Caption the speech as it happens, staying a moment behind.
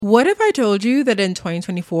What if I told you that in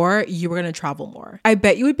 2024, you were going to travel more? I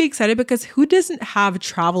bet you would be excited because who doesn't have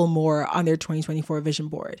travel more on their 2024 vision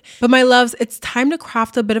board? But my loves, it's time to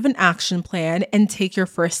craft a bit of an action plan and take your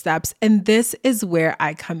first steps. And this is where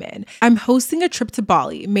I come in. I'm hosting a trip to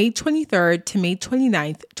Bali, May 23rd to May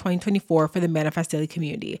 29th, 2024 for the Manifest Daily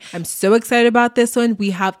community. I'm so excited about this one. We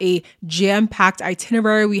have a jam-packed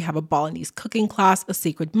itinerary. We have a Balinese cooking class, a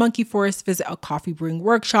sacred monkey forest visit, a coffee brewing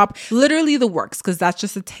workshop, literally the works, because that's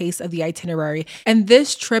just a taste of the itinerary. And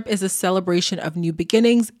this trip is a celebration of new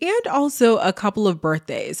beginnings and also a couple of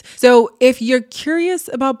birthdays. So if you're curious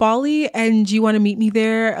about Bali and you want to meet me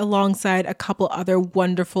there alongside a couple other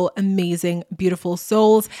wonderful, amazing, beautiful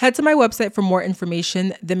souls, head to my website for more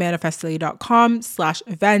information,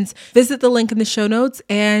 themanifestdaily.com/events. Visit the link in the show notes.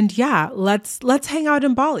 And yeah, let's hang out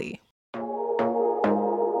in Bali.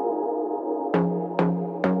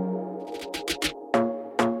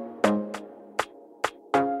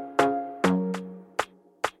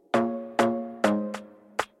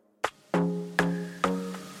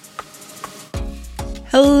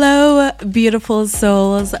 Hello, beautiful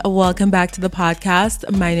souls. Welcome back to the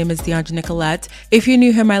podcast. My name is DeAndre Nicolette. If you're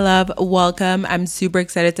new here, my love, welcome. I'm super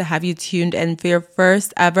excited to have you tuned in for your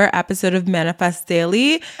first ever episode of Manifest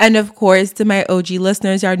Daily. And of course, to my OG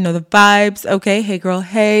listeners, you already know the vibes. Okay, hey girl,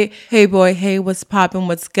 hey boy, hey, what's poppin',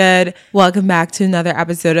 what's good? Welcome back to another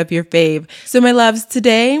episode of your fave. So my loves,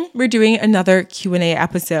 today we're doing another Q&A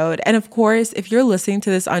episode. And of course, if you're listening to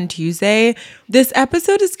this on Tuesday, this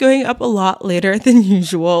episode is going up a lot later than usual.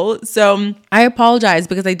 So I apologize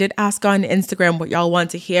because I did ask on Instagram what y'all want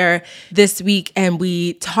to hear this week. And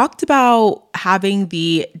we talked about having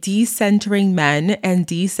the decentering men and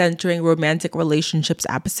decentering romantic relationships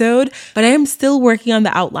episode, but I am still working on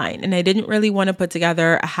the outline and I didn't really want to put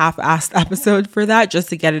together a half-assed episode for that just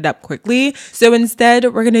to get it up quickly. So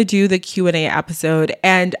instead, we're going to do the Q&A episode.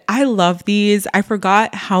 And I love these. I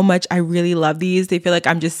forgot how much I really love these. They feel like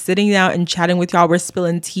I'm just sitting down and chatting with y'all. We're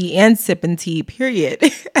spilling tea and sipping tea,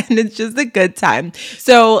 period. And it's just a good time.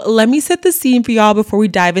 So let me set the scene for y'all before we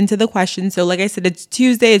dive into the questions. So like I said, it's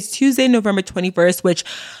Tuesday, November 21st, which,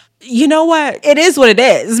 you know what? It is what it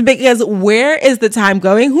is, because where is the time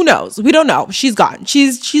going? Who knows? We don't know. She's gone.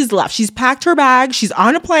 She's left. She's packed her bag. She's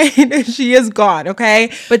on a plane and she is gone.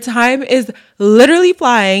 Okay. But time is literally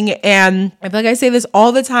flying. And I feel like I say this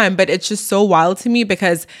all the time, but it's just so wild to me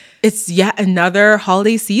because it's yet another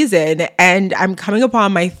holiday season and I'm coming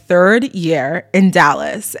upon my third year in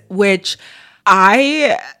Dallas, which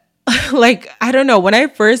I don't know. When I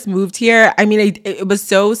first moved here, I mean, it was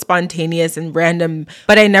so spontaneous and random,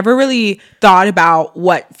 but I never really thought about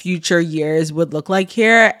what future years would look like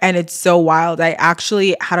here. And it's so wild. I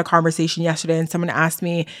actually had a conversation yesterday and someone asked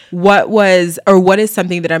me what is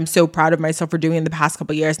something that I'm so proud of myself for doing in the past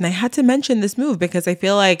couple of years. And I had to mention this move because I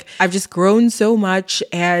feel like I've just grown so much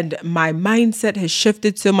and my mindset has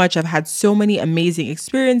shifted so much. I've had so many amazing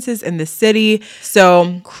experiences in the city.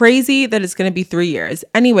 So crazy that it's going to be 3 years.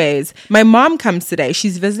 Anyways, my mom comes today.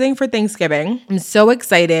 She's visiting for Thanksgiving. I'm so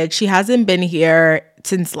excited. She hasn't been here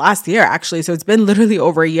since last year, actually. So it's been literally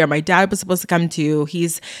over a year. My dad was supposed to come too.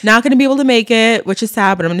 He's not going to be able to make it, which is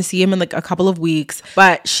sad, but I'm going to see him in like a couple of weeks.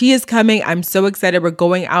 But she is coming. I'm so excited. We're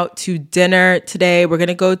going out to dinner today. We're going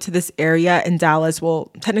to go to this area in Dallas.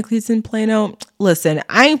 Well, technically it's in Plano. Listen,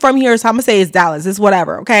 I ain't from here, so I'm going to say it's Dallas. It's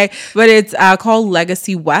whatever, okay? But it's called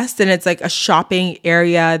Legacy West, and it's like a shopping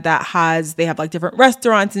area that they have like different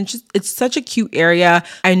restaurants, and it's such a cute area.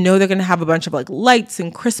 I know they're going to have a bunch of like lights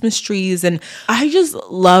and Christmas trees, and I just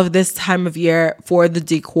love this time of year for the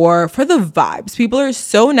decor, for the vibes. People are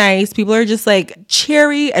so nice. People are just like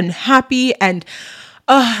cheery and happy, and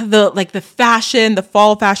the fashion, the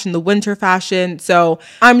fall fashion, the winter fashion. So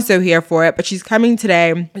I'm so here for it, but she's coming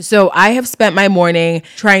today. So I have spent my morning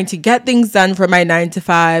trying to get things done for my 9 to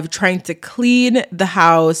 5, trying to clean the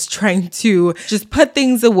house, trying to just put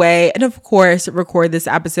things away. And of course, record this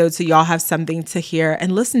episode so y'all have something to hear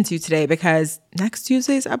and listen to today, because next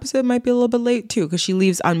Tuesday's episode might be a little bit late too, because she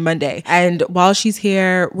leaves on Monday. And while she's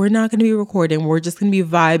here, we're not going to be recording. We're just going to be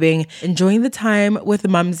vibing, enjoying the time with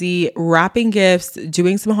Mumsy, wrapping gifts,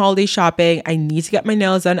 doing some holiday shopping. I need to get my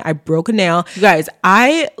nails done. I broke a nail. You guys,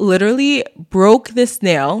 I literally broke this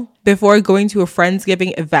nail before going to a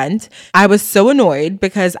Friendsgiving event. I was so annoyed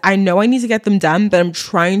because I know I need to get them done, but I'm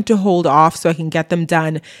trying to hold off so I can get them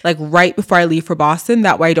done like right before I leave for Boston.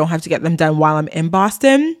 That way I don't have to get them done while I'm in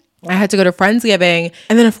Boston. I had to go to Friendsgiving.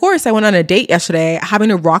 And then, of course, I went on a date yesterday, having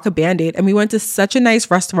to rock a Band-Aid. And we went to such a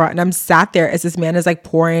nice restaurant. And I'm sat there as this man is like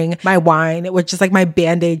pouring my wine with just like my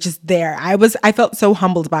Band-Aid just there. I felt so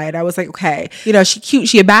humbled by it. I was like, okay, you know, she cute,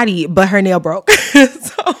 she a baddie, but her nail broke.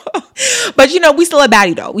 So But we still a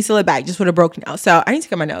baddie though. We still a baddie, just with a broken nail. So I need to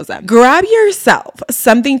get my nails done. Grab yourself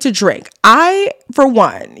something to drink. For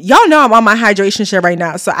one, y'all know I'm on my hydration shit right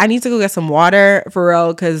now. So I need to go get some water for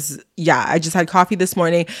real. Cause yeah, I just had coffee this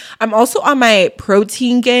morning. I'm also on my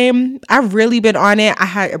protein game. I've really been on it. I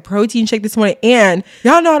had a protein shake this morning, and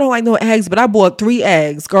y'all know I don't like no eggs, but I boiled 3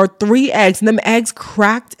 eggs, and them eggs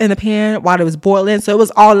cracked in the pan while it was boiling. So it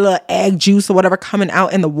was all the egg juice or whatever coming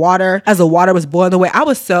out in the water as the water was boiling away. I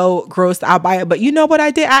was so grossed out by it, but you know what I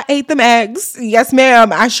did? I ate them eggs. Yes,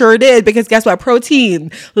 ma'am. I sure did, because guess what?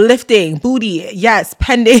 Protein, lifting, booty, yes,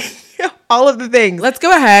 pending. All of the things. Let's go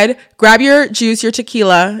ahead, grab your juice, your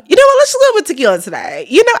tequila. You know what? Let's just go with tequila today.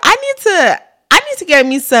 I need to get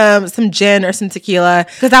me some gin or some tequila,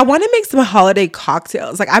 because I want to make some holiday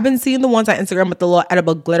cocktails. Like, I've been seeing the ones on Instagram with the little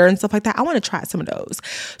edible glitter and stuff like that. I want to try some of those.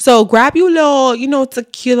 So grab you a little,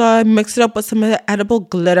 tequila, mix it up with some of the edible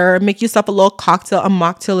glitter, make yourself a little cocktail, a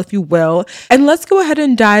mocktail, if you will. And let's go ahead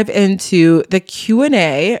and dive into the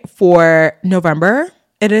Q&A for November.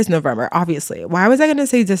 It is November, obviously. Why was I going to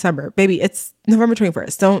say December? Baby, it's November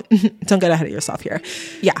 21st. Don't get ahead of yourself here.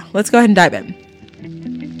 Yeah, let's go ahead and dive in.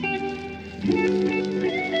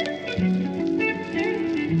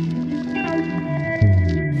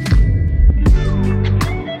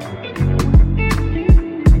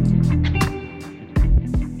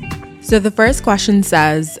 So the first question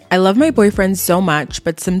says, I love my boyfriend so much,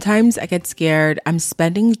 but sometimes I get scared I'm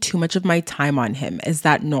spending too much of my time on him. Is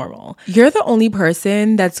that normal? You're the only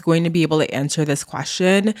person that's going to be able to answer this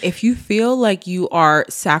question. If you feel like you are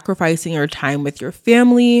sacrificing your time with your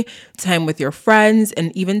family, time with your friends,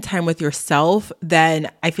 and even time with yourself,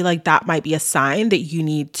 then I feel like that might be a sign that you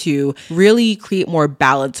need to really create more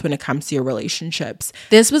balance when it comes to your relationships.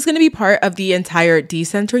 This was going to be part of the entire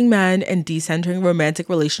decentering men and decentering romantic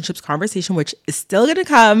relationships conversation, which is still going to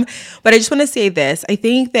come. But I just want to say this. I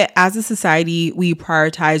think that as a society, we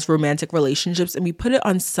prioritize romantic relationships and we put it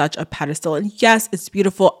on such a pedestal. And yes, it's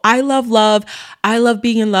beautiful. I love love. I love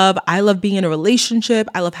being in love. I love being in a relationship.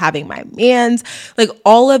 I love having my mans. Like,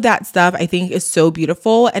 all of that stuff I think is so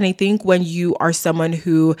beautiful. And I think when you are someone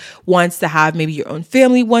who wants to have maybe your own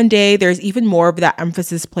family one day, there's even more of that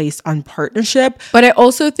emphasis placed on partnership. But I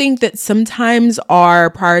also think that sometimes our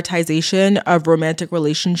prioritization of romantic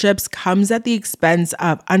relationships comes at the expense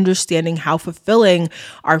of understanding how fulfilling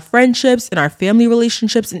our friendships and our family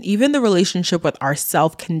relationships and even the relationship with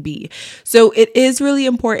ourselves can be. So it is really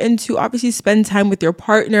important to obviously spend time with your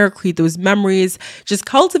partner, create those memories, just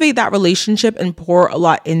cultivate that relationship and pour a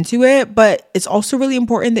lot into it. But it's also really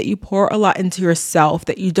important that you pour a lot into yourself,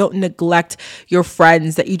 that you don't neglect your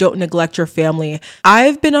friends, that you don't neglect your family.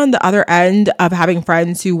 I've been on the other end of having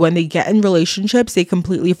friends who, when they get in relationships, they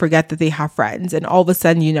completely forget that they have friends, and all of a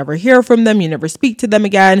sudden you never hear from them, you never speak to them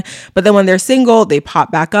again. But then when they're single, they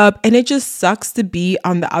pop back up, and it just sucks to be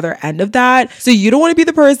on the other end of that. So you don't want to be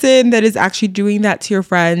the person that is actually doing that to your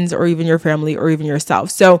friends or even your family or even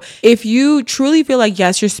yourself. So if you truly feel like,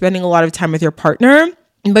 yes, you're spending a lot of time with your partner,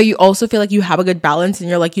 but you also feel like you have a good balance and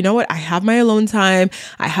you're like, you know what, I have my alone time,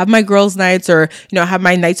 I have my girls' nights, or, I have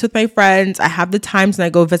my nights with my friends, I have the times when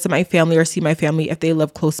I go visit my family or see my family if they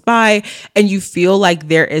live close by, and you feel like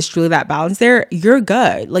there is truly that balance there, you're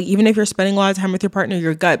good. Like, even if you're spending a lot of time with your partner,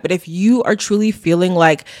 you're good. But if you are truly feeling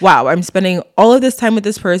like, wow, I'm spending all of this time with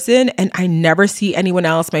this person and I never see anyone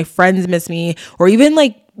else, my friends miss me, or even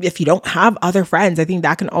like, if you don't have other friends, I think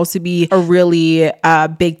that can also be a really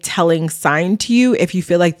big telling sign to you if you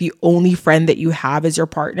feel like the only friend that you have is your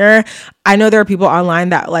partner. I know there are people online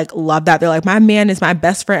that like love that. They're like, my man is my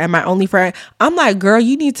best friend and my only friend. I'm like, girl,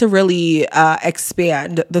 you need to really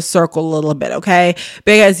expand the circle a little bit, okay?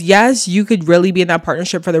 Because yes, you could really be in that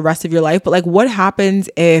partnership for the rest of your life, but like, what happens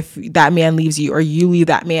if that man leaves you or you leave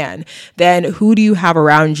that man? Then who do you have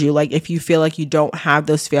around you? Like, if you feel like you don't have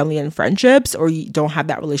those family and friendships, or you don't have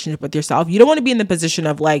that relationship with yourself, you don't want to be in the position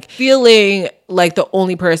of like feeling like the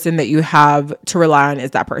only person that you have to rely on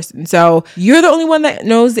is that person. So you're the only one that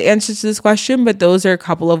knows the answer to this question, but those are a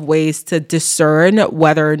couple of ways to discern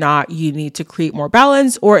whether or not you need to create more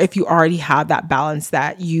balance, or if you already have that balance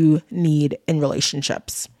that you need in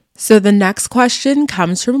relationships. So the next question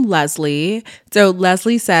comes from Leslie. So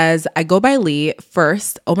Leslie says, I go by Lee.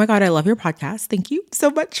 First, oh my God, I love your podcast. Thank you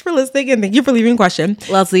so much for listening and thank you for leaving a question.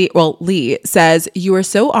 Lee says, you are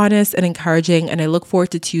so honest and encouraging, and I look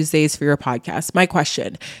forward to Tuesdays for your podcast. My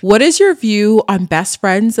question, what is your view on best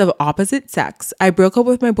friends of opposite sex? I broke up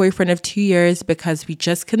with my boyfriend of 2 years because we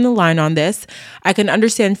just couldn't align on this. I can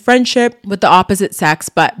understand friendship with the opposite sex,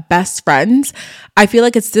 but best friends, I feel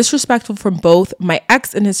like it's disrespectful from both my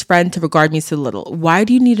ex and his friend to regard me so little? Why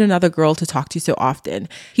do you need another girl to talk to so often?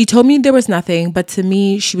 He told me there was nothing, but to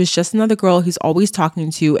me, she was just another girl he's always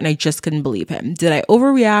talking to, and I just couldn't believe him. Did I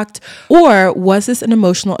overreact, or was this an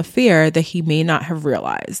emotional affair that he may not have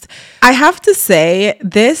realized? I have to say,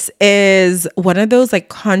 this is one of those like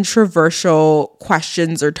controversial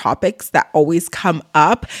questions or topics that always come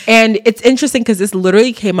up. And it's interesting because this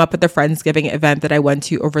literally came up at the Friendsgiving event that I went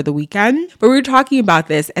to over the weekend. But we were talking about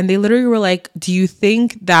this, and they literally were like, do you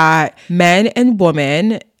think that men and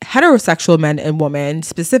women, heterosexual men and women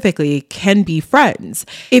specifically, can be friends?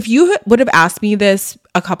 If you would have asked me this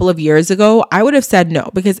a couple of years ago, I would have said no,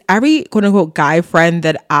 because every quote unquote guy friend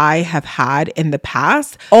that I have had in the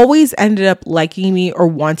past always ended up liking me or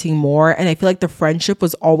wanting more. And I feel like the friendship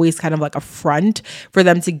was always kind of like a front for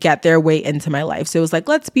them to get their way into my life. So it was like,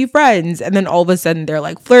 let's be friends. And then all of a sudden they're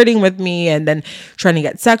like flirting with me and then trying to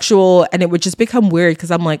get sexual. And it would just become weird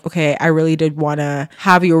because I'm like, okay, I really did want to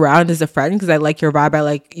have you around as a friend because I like your vibe. I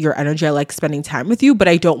like your energy. I like spending time with you, but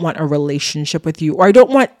I don't want a relationship with you, or I don't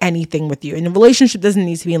want anything with you. And a relationship doesn't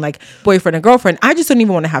need to be like boyfriend and girlfriend. I just don't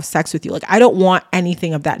even want to have sex with you. Like, I don't want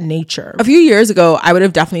anything of that nature. A few years ago, I would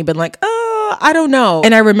have definitely been like, I don't know.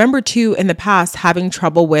 And I remember too, in the past, having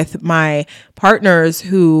trouble with my partners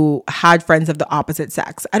who had friends of the opposite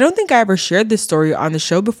sex. I don't think I ever shared this story on the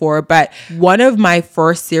show before, but one of my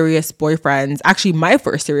first serious boyfriends, actually my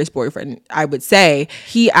first serious boyfriend, I would say,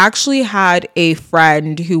 he actually had a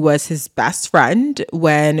friend who was his best friend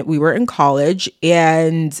when we were in college.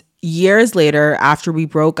 And years later, after we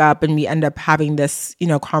broke up and we ended up having this,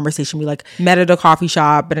 conversation, we like met at a coffee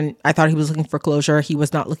shop, and I thought he was looking for closure. He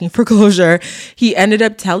was not looking for closure. He ended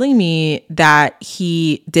up telling me that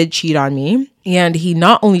he did cheat on me. And he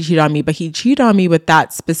not only cheated on me, but he cheated on me with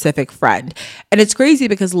that specific friend. And it's crazy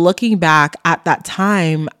because looking back at that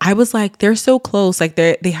time, I was like, they're so close. Like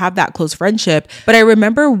they have that close friendship. But I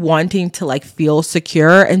remember wanting to like feel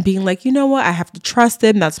secure and being like, you know what? I have to trust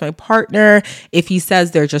him. That's my partner. If he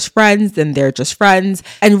says they're just friends, then they're just friends.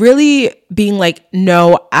 And really being like,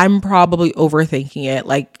 no, I'm probably overthinking it.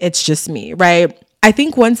 Like, it's just me, right? I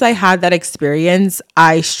think once I had that experience,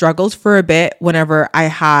 I struggled for a bit whenever I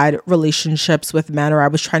had relationships with men, or I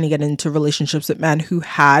was trying to get into relationships with men who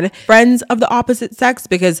had friends of the opposite sex,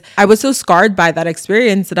 because I was so scarred by that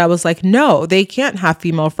experience that I was like, no, they can't have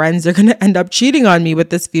female friends. They're going to end up cheating on me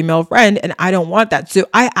with this female friend, and I don't want that. So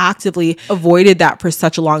I actively avoided that for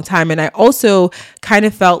such a long time. And I also kind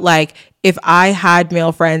of felt like if I had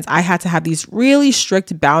male friends, I had to have these really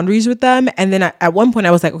strict boundaries with them. And then at one point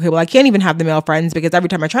I was like, okay, well, I can't even have the male friends because every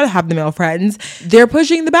time I try to have the male friends, they're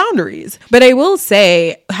pushing the boundaries. But I will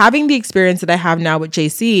say, having the experience that I have now with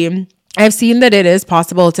JC, I've seen that it is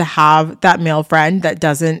possible to have that male friend that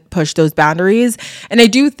doesn't push those boundaries. And I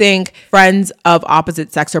do think friends of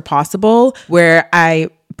opposite sex are possible, where I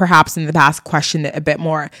perhaps in the past questioned it a bit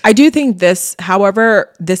more. I do think this,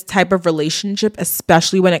 however, this type of relationship,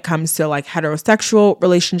 especially when it comes to like heterosexual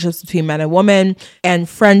relationships between men and women and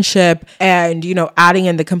friendship, and, adding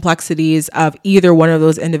in the complexities of either one of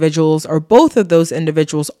those individuals or both of those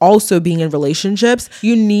individuals also being in relationships,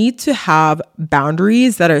 you need to have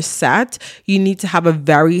boundaries that are set. You need to have a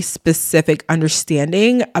very specific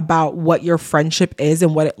understanding about what your friendship is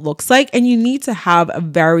and what it looks like. And you need to have a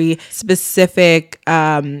very specific,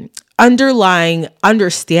 underlying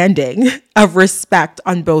understanding of respect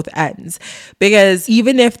on both ends. Because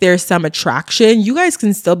even if there's some attraction, you guys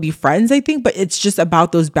can still be friends, I think, but it's just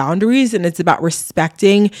about those boundaries, and it's about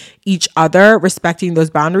respecting each other, respecting those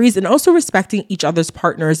boundaries, and also respecting each other's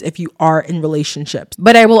partners if you are in relationships.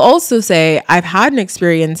 But I will also say, I've had an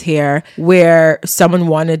experience here where someone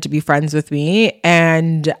wanted to be friends with me,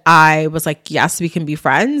 and I was like, yes, we can be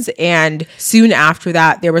friends. And soon after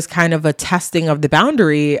that, there was kind of a testing of the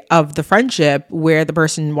boundary of the friendship where the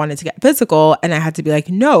person wanted to get physical, and I had to be like,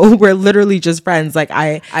 no, we're literally just friends. Like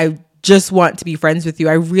I just want to be friends with you.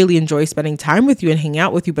 I really enjoy spending time with you and hanging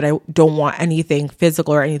out with you, but I don't want anything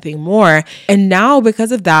physical or anything more. And now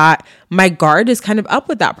because of that, my guard is kind of up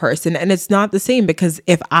with that person. And it's not the same, because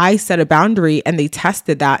if I set a boundary and they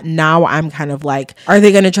tested that, now I'm kind of like, are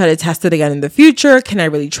they going to try to test it again in the future? Can I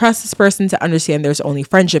really trust this person to understand there's only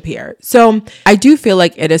friendship here? So I do feel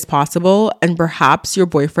like it is possible. And perhaps your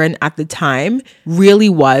boyfriend at the time really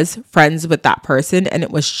was friends with that person and it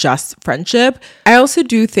was just friendship. I also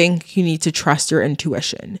do think you need to trust your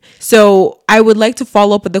intuition. So I would like to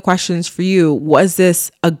follow up with the questions for you. Was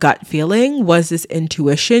this a gut feeling? Was this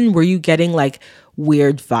intuition? Were you getting like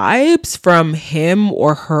weird vibes from him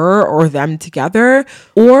or her or them together?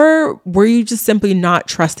 Or were you just simply not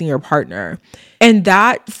trusting your partner? And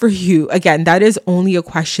that for you, again, that is only a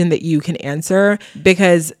question that you can answer,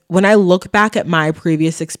 because when I look back at my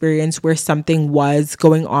previous experience where something was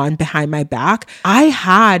going on behind my back, I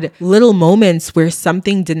had little moments where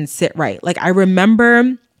something didn't sit right. Like I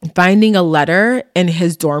remember finding a letter in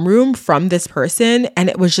his dorm room from this person, and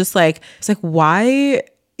it was just like, it's like, why?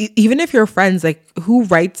 Even if you're friends, like who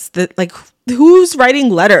writes who's writing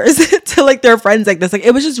letters to like their friends like this? Like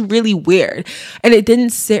it was just really weird and it didn't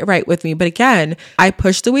sit right with me. But again, I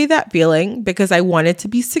pushed away that feeling because I wanted to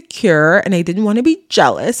be secure and I didn't want to be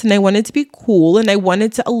jealous and I wanted to be cool and I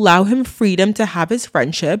wanted to allow him freedom to have his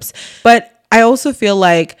friendships. But I also feel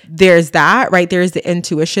like there's that, right? There's the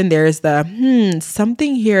intuition, there's the,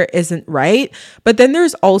 something here isn't right. But then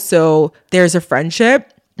there's a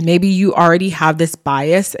friendship. Maybe you already have this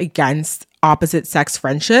bias against opposite sex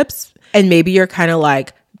friendships. And maybe you're kind of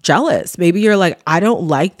like jealous. Maybe you're like, I don't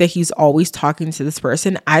like that he's always talking to this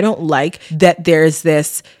person. I don't like that there's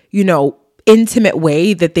this, intimate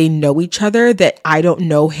way that they know each other, that I don't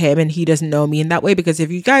know him and he doesn't know me in that way. Because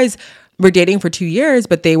if you guys were dating for 2 years,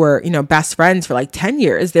 but they were, best friends for like 10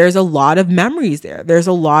 years, there's a lot of memories there. There's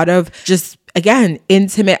a lot of just, again,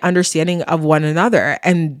 intimate understanding of one another.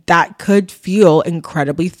 And that could feel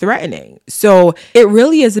incredibly threatening. So it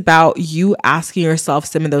really is about you asking yourself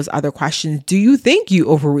some of those other questions. Do you think you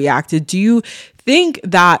overreacted? Do you think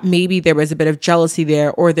that maybe there was a bit of jealousy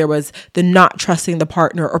there, or there was the not trusting the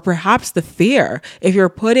partner, or perhaps the fear? If you're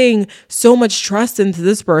putting so much trust into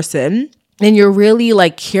this person, and you're really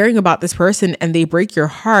like caring about this person and they break your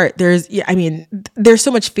heart, there's so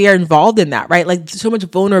much fear involved in that, right? Like so much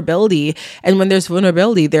vulnerability. And when there's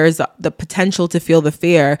vulnerability, there's the potential to feel the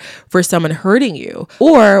fear for someone hurting you.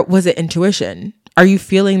 Or was it intuition? Are you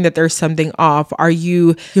feeling that there's something off?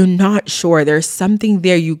 You're not sure. There's something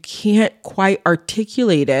there. You can't quite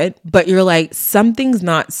articulate it, but you're like, something's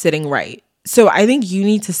not sitting right. So I think you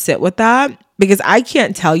need to sit with that, because I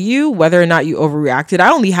can't tell you whether or not you overreacted. I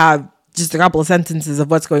only have just a couple of sentences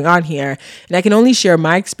of what's going on here, and I can only share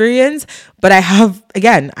my experience, but I have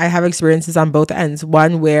experiences on both ends.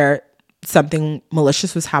 One where something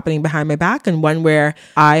malicious was happening behind my back, and one where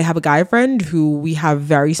I have a guy friend who we have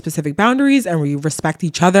very specific boundaries and we respect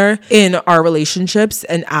each other in our relationships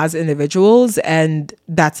and as individuals, and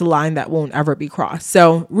that's a line that won't ever be crossed.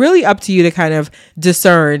 So really up to you to kind of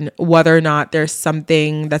discern whether or not there's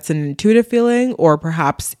something that's an intuitive feeling, or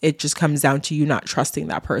perhaps it just comes down to you not trusting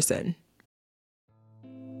that person.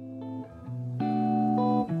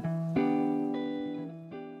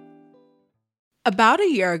 About a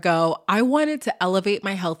year ago, I wanted to elevate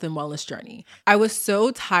my health and wellness journey. I was so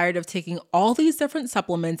tired of taking all these different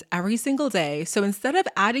supplements every single day, so instead of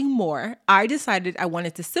adding more, I decided I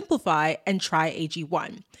wanted to simplify and try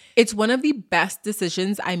AG1. It's one of the best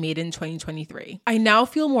decisions I made in 2023. I now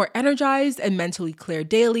feel more energized and mentally clear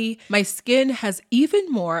daily. My skin has even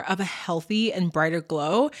more of a healthy and brighter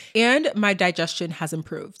glow, and my digestion has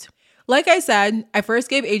improved. Like I said, I first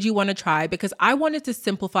gave AG1 a try because I wanted to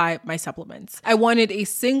simplify my supplements. I wanted a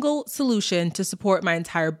single solution to support my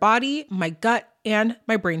entire body, my gut, and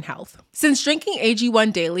my brain health. Since drinking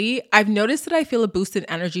AG1 daily, I've noticed that I feel a boost in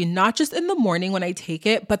energy, not just in the morning when I take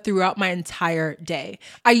it, but throughout my entire day.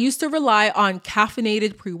 I used to rely on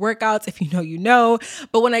caffeinated pre-workouts, if you know,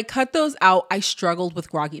 but when I cut those out, I struggled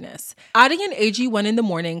with grogginess. Adding an AG1 in the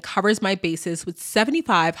morning covers my bases with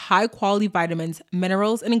 75 high-quality vitamins,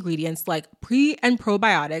 minerals, and ingredients like pre- and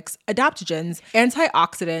probiotics, adaptogens,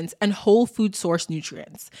 antioxidants, and whole food source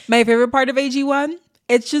nutrients. My favorite part of AG1?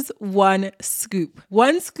 It's just one scoop.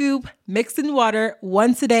 One scoop mixed in water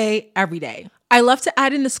once a day, every day. I love to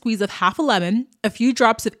add in a squeeze of half a lemon, a few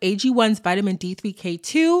drops of AG1's vitamin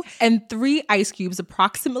D3K2, and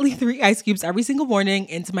approximately 3 ice cubes every single morning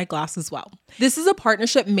into my glass as well. This is a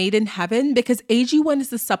partnership made in heaven because AG1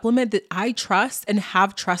 is the supplement that I trust and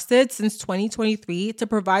have trusted since 2023 to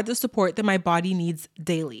provide the support that my body needs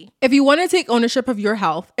daily. If you want to take ownership of your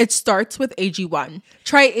health, it starts with AG1.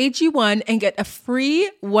 Try AG1 and get a free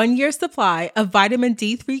 1-year supply of vitamin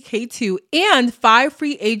D3K2 and 5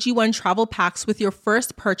 free AG1 travel packs with your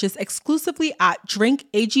first purchase exclusively at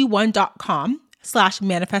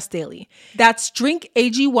drinkag1.com/manifestdaily. That's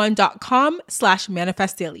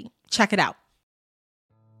drinkag1.com/manifestdaily. Check it out.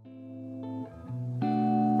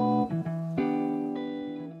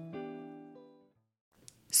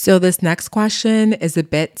 So this next question is a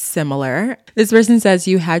bit similar. This person says,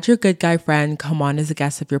 you had your good guy friend come on as a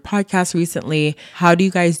guest of your podcast recently. How do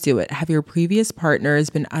you guys do it? Have your previous partners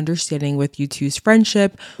been understanding with you two's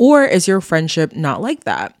friendship, or is your friendship not like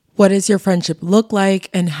that? What does your friendship look like,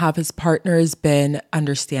 and have his partners been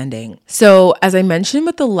understanding? So as I mentioned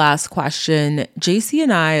with the last question, JC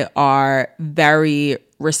and I are very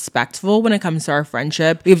respectful when it comes to our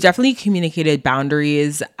friendship. We've definitely communicated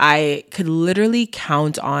boundaries. I could literally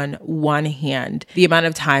count on one hand the amount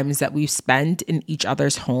of times that we've spent in each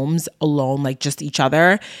other's homes alone, like just each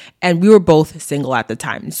other. And we were both single at the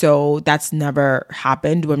time. So that's never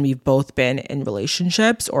happened when we've both been in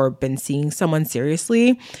relationships or been seeing someone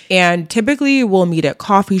seriously. And typically we'll meet at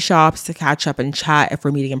coffee shops to catch up and chat if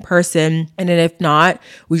we're meeting in person. And then if not,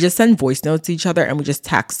 we just send voice notes to each other and we just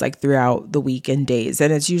text like throughout the week and days.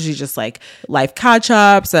 And it's usually just like life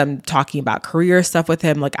catch-ups. I'm talking about career stuff with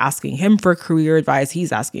him, like asking him for career advice.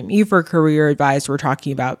 He's asking me for career advice. We're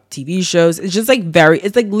talking about TV shows. It's just like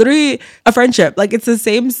it's like literally a friendship. Like it's the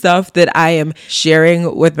same stuff that I am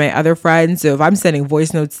sharing with my other friends. So if I'm sending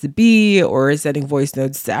voice notes to B or sending voice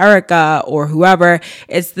notes to Erica or whoever,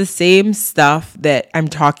 it's the same stuff that I'm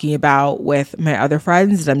talking about with my other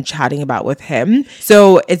friends that I'm chatting about with him.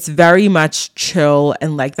 So it's very much chill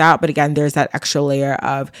and like that. But again, there's that extra layer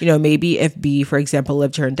of, maybe if B, for example,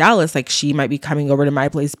 lived here in Dallas, like she might be coming over to my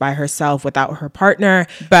place by herself without her partner.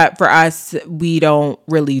 But for us, we don't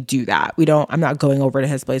really do that. I'm not going over to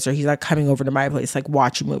his place or he's not coming over to my place, like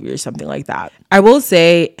watch a movie or something like that. I will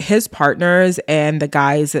say his partners and the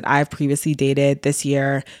guys that I've previously dated this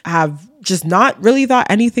year have just not really thought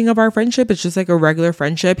anything of our friendship. It's just like a regular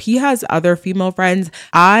friendship. He has other female friends.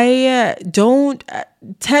 I don't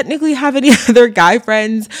technically have any other guy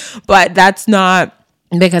friends, but that's not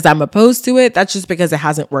because I'm opposed to it. That's just because it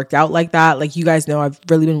hasn't worked out like that. Like you guys know, I've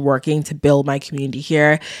really been working to build my community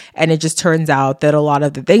here. And it just turns out that a lot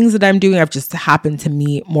of the things that I'm doing, I've just happened to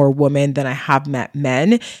meet more women than I have met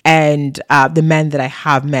men. And the men that I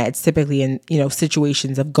have met, it's typically in,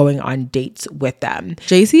 situations of going on dates with them.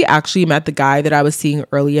 JC actually met the guy that I was seeing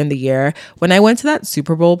early in the year. When I went to that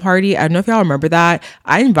Super Bowl party, I don't know if y'all remember that.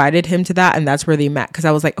 I invited him to that and that's where they met. Because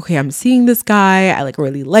I was like, okay, I'm seeing this guy. I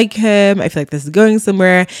really like him. I feel like this is going somewhere.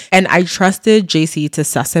 And I trusted JC to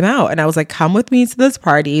suss him out. And I was like, come with me to this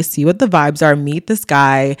party, see what the vibes are, meet this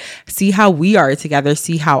guy, see how we are together,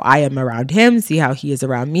 see how I am around him, see how he is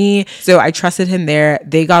around me. So I trusted him there.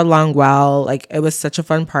 They got along well. Like it was such a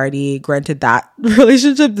fun party. Granted, that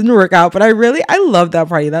relationship didn't work out, but I loved that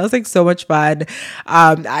party. That was like so much fun.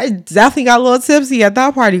 I definitely got a little tipsy at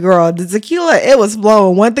that party, girl. The tequila, it was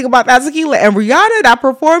flowing. One thing about that tequila and Rihanna, that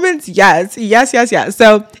performance, yes.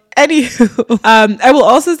 So anywho, I will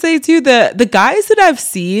also say too, the guys that I've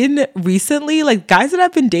seen recently, like guys that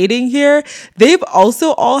I've been dating here, they've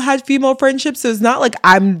also all had female friendships. So it's not like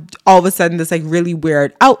I'm all of a sudden this like really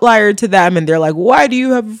weird outlier to them. And they're like, why do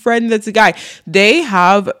you have a friend that's a guy? They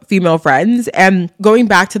have female friends. And going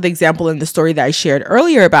back to the example in the story that I shared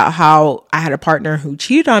earlier about how I had a partner who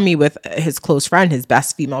cheated on me with his close friend, his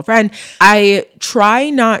best female friend, I try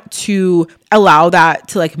not to allow that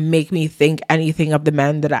to like make me think anything of the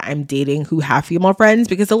men that I'm dating who have female friends,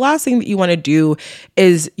 because the last thing that you want to do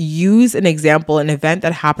is use an example, an event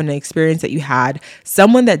that happened, an experience that you had,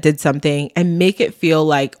 someone that did something, and make it feel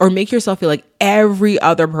like, or make yourself feel like every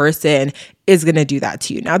other person is going to do that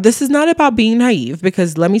to you. Now, this is not about being naive,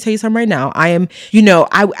 because let me tell you something right now. I am,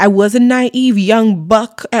 I was a naive young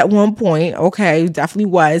buck at one point. Okay,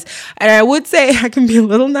 definitely was. And I would say I can be a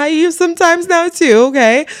little naive sometimes now too.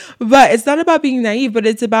 Okay. But it's not about being naive, but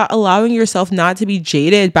it's about allowing yourself not to be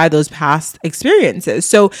jaded by those past experiences.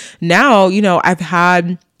 So now, I've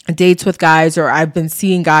had dates with guys, or I've been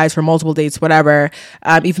seeing guys for multiple dates, whatever.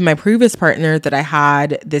 Even my previous partner that I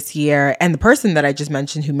had this year and the person that I just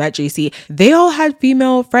mentioned who met JC, they all had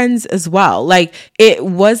female friends as well. Like it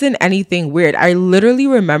wasn't anything weird. I literally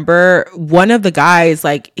remember one of the guys,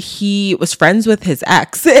 like he was friends with his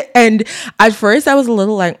ex. And at first I was a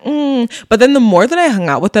little like, but then the more that I hung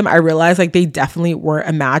out with them, I realized like they definitely weren't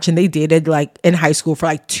a match, and they dated like in high school for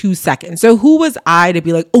like 2 seconds. So who was I to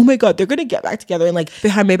be like, oh my God, they're going to get back together and like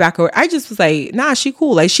behind my back? Or I just was like, nah, she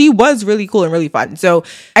cool. Like she was really cool and really fun. So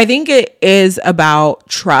I think it is about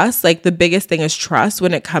trust. Like the biggest thing is trust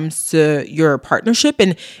when it comes to your partnership.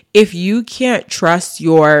 And if you can't trust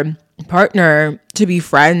your partner to be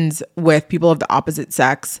friends with people of the opposite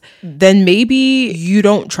sex, then maybe you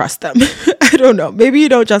don't trust them. I don't know. Maybe you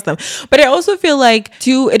don't trust them. But I also feel like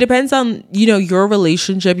too, it depends on, your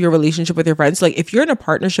relationship with your friends. Like if you're in a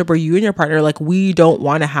partnership where you and your partner, like we don't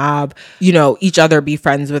want to have, each other be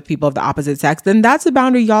friends with people of the opposite sex, then that's a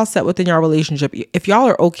boundary y'all set within your relationship. If y'all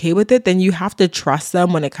are okay with it, then you have to trust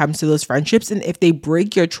them when it comes to those friendships. And if they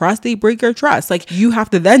break your trust, they break your trust. Like you have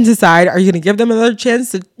to then decide, are you going to give them another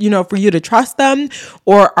chance to, for you to trust them? person?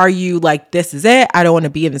 Or are you like, this is it, I don't want to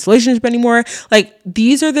be in this relationship anymore? Like,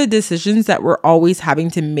 these are the decisions that we're always having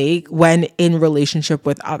to make when in relationship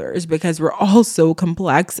with others, because we're all so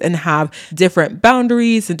complex and have different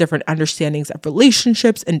boundaries and different understandings of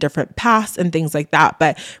relationships and different paths and things like that.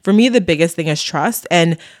 But for me, the biggest thing is trust.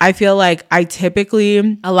 And I feel like I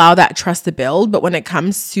typically allow that trust to build. But when it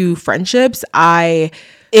comes to friendships,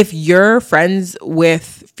 if you're friends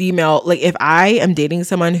with female, like if I am dating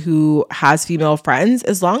someone who has female friends,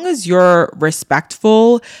 as long as you're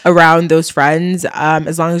respectful around those friends,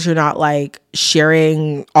 as long as you're not like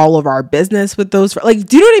sharing all of our business with those, like,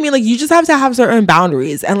 do you know what I mean? Like, you just have to have certain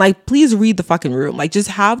boundaries, and like, please read the fucking room. Like, just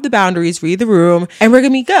have the boundaries, read the room, and we're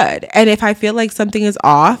gonna be good. And if I feel like something is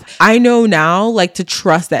off, I know now, like, to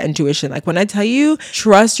trust that intuition. Like, when I tell you,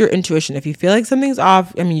 trust your intuition. If you feel like something's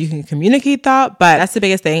off, I mean, you can communicate that, but that's the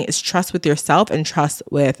biggest thing, is trust with yourself and trust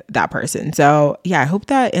with that person. So yeah, I hope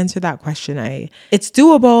that answered that question. It's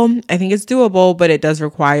doable. I think it's doable, but it does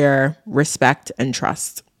require respect and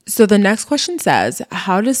trust. So the next question says,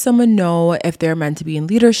 how does someone know if they're meant to be in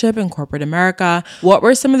leadership in corporate America? What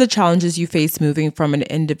were some of the challenges you faced moving from an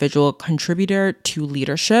individual contributor to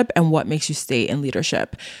leadership, and what makes you stay in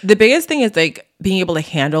leadership? The biggest thing is like being able to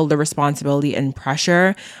handle the responsibility and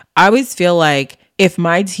pressure. I always feel like if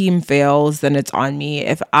my team fails, then it's on me.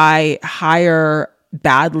 If I hire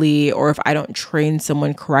badly, or if I don't train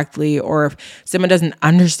someone correctly, or if someone doesn't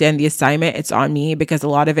understand the assignment, it's on me, because a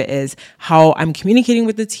lot of it is how I'm communicating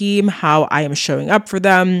with the team, how I am showing up for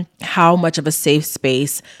them, how much of a safe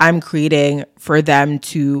space I'm creating for them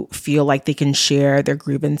to feel like they can share their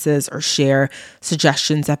grievances or share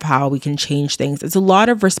suggestions of how we can change things. It's a lot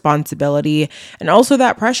of responsibility and also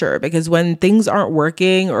that pressure, because when things aren't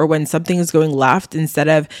working or when something is going left, instead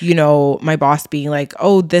of, my boss being like,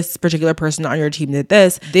 oh, this particular person on your team did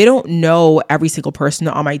this, they don't know every single person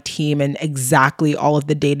on my team and exactly all of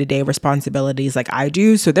the day-to-day responsibilities like I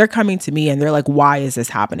do. So they're coming to me and they're like, why is this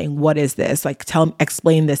happening? What is this? Like,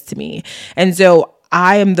 explain this to me. And so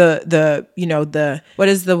I am what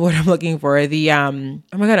is the word I'm looking for? Oh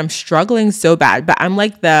my God, I'm struggling so bad, but I'm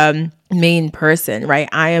like the main person, right?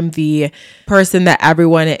 I am the person that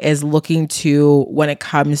everyone is looking to when it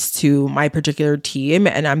comes to my particular team.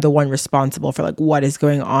 And I'm the one responsible for like what is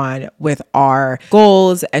going on with our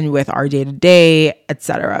goals and with our day-to-day,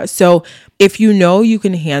 etc. So if you know you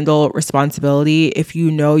can handle responsibility, if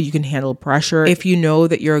you know you can handle pressure, if you know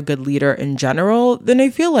that you're a good leader in general, then I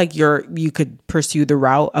feel like you could pursue the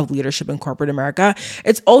route of leadership in corporate America.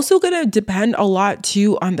 It's also going to depend a lot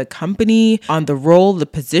too on the company, on the role, the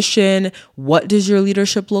position. What does your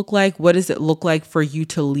leadership look like? What does it look like for you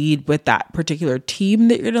to lead with that particular team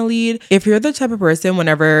that you're going to lead? If you're the type of person,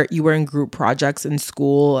 whenever you were in group projects in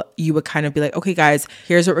school, you would kind of be like, okay, guys,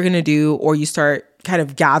 here's what we're going to do. Or you start kind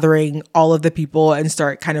of gathering all of the people and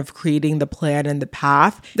start kind of creating the plan and the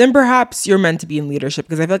path, then perhaps you're meant to be in leadership.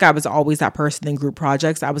 Because I feel like I was always that person in group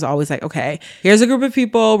projects. I was always like, okay, here's a group of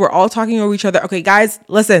people. We're all talking over each other. Okay, guys,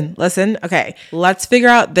 listen. Okay, let's figure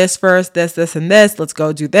out this first, this, and this. Let's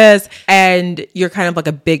go do this. And you're kind of like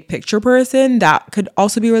a big picture person. That could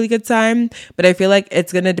also be a really good sign. But I feel like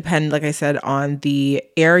it's going to depend, like I said, on the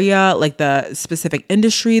area, like the specific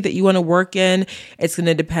industry that you want to work in. It's going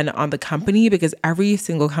to depend on the company, because every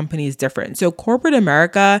single company is different. So corporate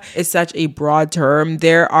America is such a broad term.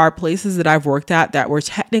 There are places that I've worked at that were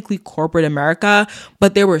technically corporate America,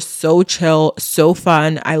 but they were so chill, so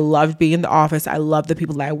fun. I loved being in the office. I loved the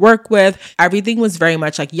people that I work with. Everything was very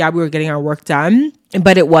much like, yeah, we were getting our work done,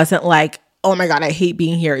 but it wasn't like, oh my God, I hate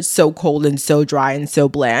being here. It's so cold and so dry and so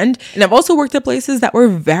bland. And I've also worked at places that were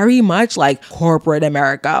very much like corporate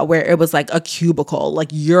America, where it was like a cubicle. Like,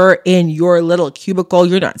 you're in your little cubicle.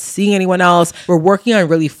 You're not seeing anyone else. We're working on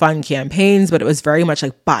really fun campaigns, but it was very much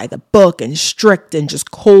like by the book and strict and just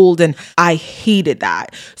cold. And I hated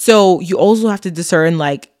that. So you also have to discern,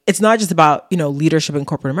 like, it's not just about, leadership in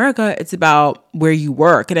corporate America. It's about where you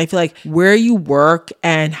work. And I feel like where you work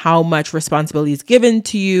and how much responsibility is given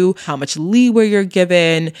to you, how much leeway you're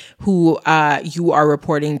given, who you are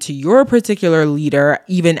reporting to your particular leader,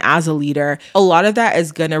 even as a leader, a lot of that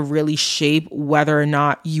is going to really shape whether or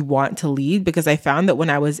not you want to lead. Because I found that when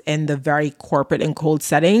I was in the very corporate and cold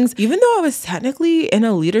settings, even though I was technically in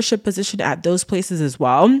a leadership position at those places as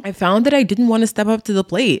well, I found that I didn't want to step up to the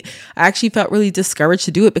plate. I actually felt really discouraged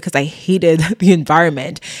to do it, because I hated the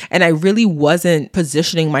environment and I really wasn't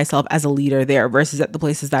positioning myself as a leader there versus at the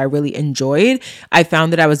places that I really enjoyed. I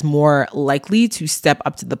found that I was more likely to step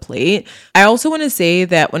up to the plate. I also want to say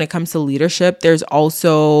that when it comes to leadership, there's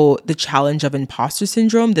also the challenge of imposter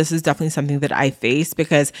syndrome. This is definitely something that I face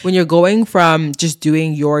because when you're going from just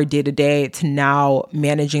doing your day-to-day to now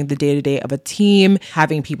managing the day-to-day of a team,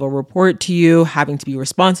 having people report to you, having to be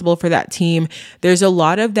responsible for that team, there's a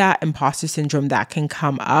lot of that imposter syndrome that can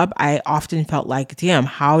come up. I often felt like, damn,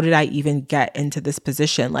 how did I even get into this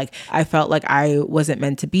position? Like, I felt like I wasn't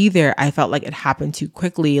meant to be there. I felt like it happened too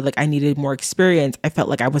quickly. Like, I needed more experience. I felt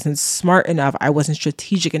like I wasn't smart enough. I wasn't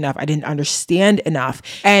strategic enough. I didn't understand enough.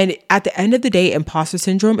 And at the end of the day, imposter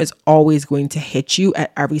syndrome is always going to hit you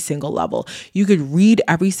at every single level. You could read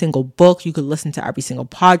every single book. You could listen to every single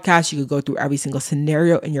podcast. You could go through every single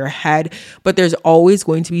scenario in your head, but there's always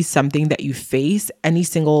going to be something that you face any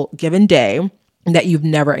single given day that you've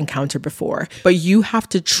never encountered before. But you have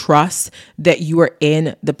to trust that you are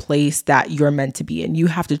in the place that you're meant to be in. You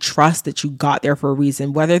have to trust that you got there for a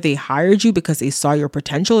reason, whether they hired you because they saw your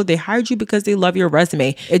potential or they hired you because they love your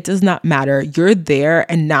resume. It does not matter. You're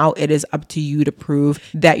there, and now it is up to you to prove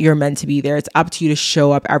that you're meant to be there. It's up to you to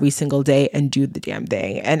show up every single day and do the damn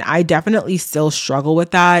thing. And I definitely still struggle with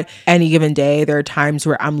that any given day. There are times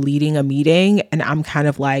where I'm leading a meeting and I'm kind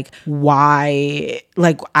of like, why?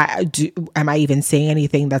 Like, am I even saying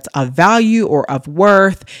anything that's of value or of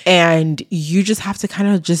worth? And you just have to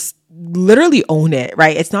kind of just literally own it,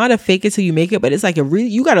 right? It's not a fake it till you make it, but it's like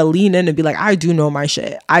you got to lean in and be like, I do know my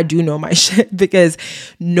shit. I do know my shit, because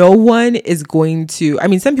no one is going to, I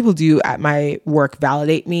mean, some people do at my work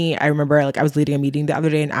validate me. I remember like I was leading a meeting the other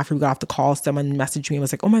day, and after we got off the call, someone messaged me and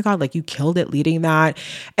was like, oh my God, like you killed it leading that.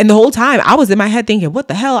 And the whole time I was in my head thinking, what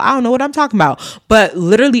the hell? I don't know what I'm talking about. But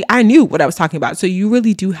literally I knew what I was talking about. So you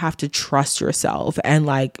really do have to trust yourself and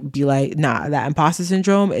like be like, nah, that imposter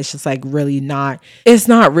syndrome is just like really not, it's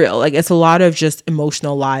not real. Like it's a lot of just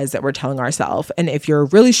emotional lies that we're telling ourselves. And if you're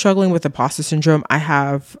really struggling with imposter syndrome, I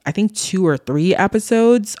have, I think 2 or 3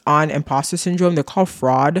 episodes on imposter syndrome. They're called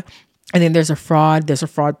Fraud. And then there's a fraud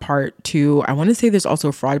part 2. I want to say there's also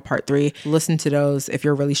a fraud part 3. Listen to those if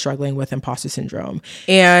you're really struggling with imposter syndrome.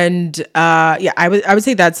 And yeah, I would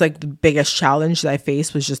say that's like the biggest challenge that I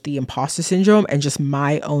faced was just the imposter syndrome and just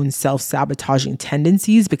my own self-sabotaging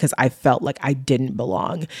tendencies, because I felt like I didn't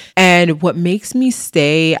belong. And what makes me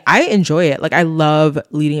stay, I enjoy it. Like I love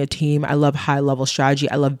leading a team. I love high level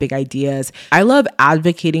strategy. I love big ideas. I love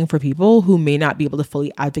advocating for people who may not be able to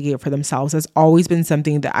fully advocate for themselves. That's always been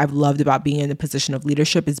something that I've loved about being in a position of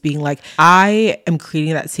leadership, is being like, I am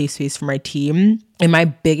creating that safe space for my team. And my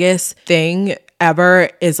biggest thing ever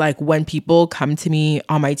is like when people come to me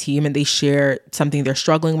on my team and they share something they're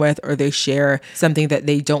struggling with, or they share something that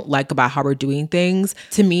they don't like about how we're doing things.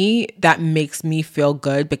 To me, that makes me feel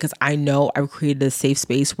good, because I know I've created a safe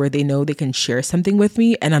space where they know they can share something with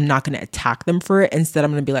me and I'm not going to attack them for it. Instead,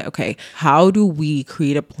 I'm going to be like, okay, how do we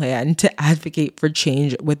create a plan to advocate for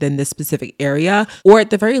change within this specific area? Or at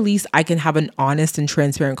the very least, I can have an honest and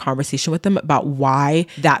transparent conversation with them about why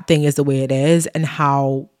that thing is the way it is and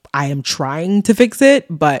how I am trying to fix it,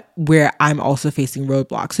 but where I'm also facing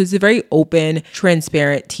roadblocks. So it's a very open,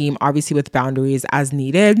 transparent team, obviously with boundaries as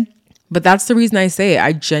needed. But that's the reason I say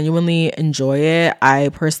I genuinely enjoy it. I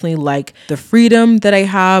personally like the freedom that I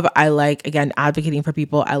have. I like, again, advocating for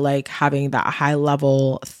people. I like having that high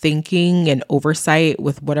level thinking and oversight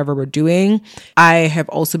with whatever we're doing. I have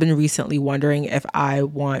also been recently wondering if I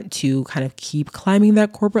want to kind of keep climbing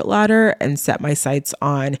that corporate ladder and set my sights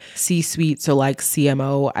on C-suite. So like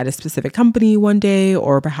CMO at a specific company one day,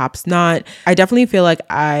 or perhaps not. I definitely feel like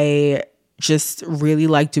I just really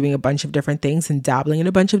like doing a bunch of different things and dabbling in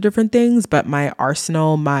a bunch of different things. But my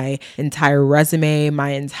arsenal, my entire resume, my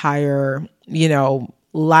entire,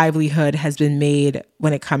 livelihood has been made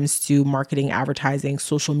when it comes to marketing, advertising,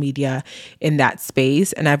 social media in that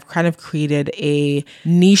space. And I've kind of created a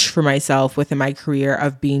niche for myself within my career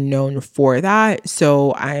of being known for that.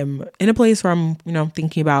 So I'm in a place where I'm,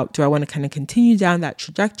 thinking about, do I want to kind of continue down that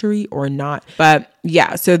trajectory or not? But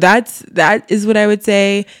yeah, so that is what I would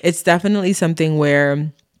say. It's definitely something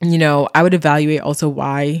where I would evaluate also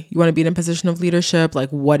why you want to be in a position of leadership. Like,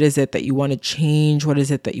 what is it that you want to change? What is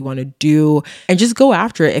it that you want to do? And just go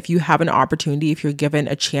after it. If you have an opportunity, if you're given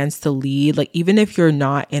a chance to lead, like even if you're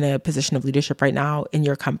not in a position of leadership right now in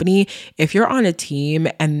your company, if you're on a team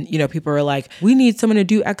and, people are like, we need someone to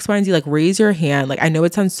do X, Y, and Z, like raise your hand. Like, I know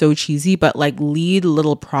it sounds so cheesy, but like lead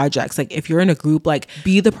little projects. Like if you're in a group, like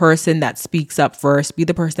be the person that speaks up first, be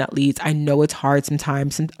the person that leads. I know it's hard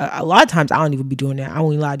sometimes. A lot of times I don't even be doing it. I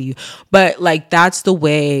won't lie. lie to you. But like, that's the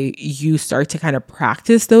way you start to kind of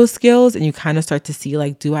practice those skills, and you kind of start to see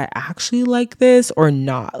like, do I actually like this or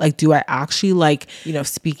not? Like, do I actually like,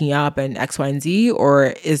 speaking up and X, Y, and Z, or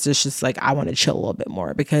is this just like, I want to chill a little bit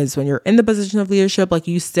more? Because when you're in the position of leadership, like,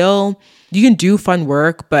 you can do fun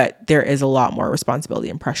work, but there is a lot more responsibility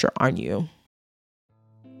and pressure on you.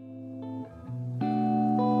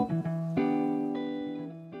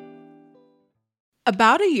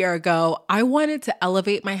 About a year ago, I wanted to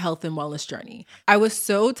elevate my health and wellness journey. I was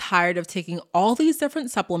so tired of taking all these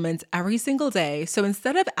different supplements every single day, so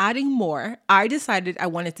instead of adding more, I decided I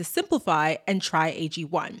wanted to simplify and try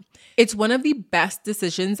AG1. It's one of the best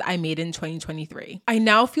decisions I made in 2023. I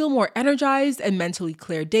now feel more energized and mentally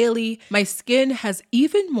clear daily. My skin has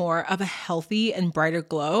even more of a healthy and brighter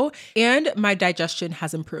glow, and my digestion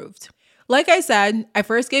has improved. Like I said, I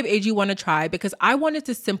first gave AG1 a try because I wanted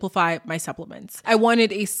to simplify my supplements. I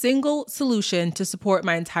wanted a single solution to support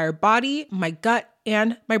my entire body, my gut,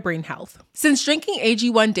 and my brain health. Since drinking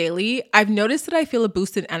AG1 daily, I've noticed that I feel a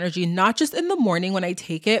boost in energy, not just in the morning when I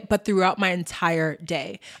take it, but throughout my entire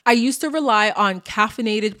day. I used to rely on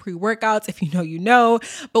caffeinated pre-workouts, if you know,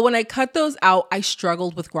 but when I cut those out, I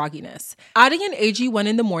struggled with grogginess. Adding an AG1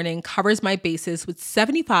 in the morning covers my bases with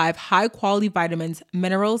 75 high-quality vitamins,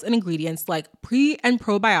 minerals, and ingredients like pre- and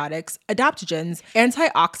probiotics, adaptogens,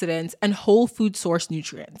 antioxidants, and whole food source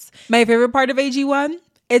nutrients. My favorite part of AG1?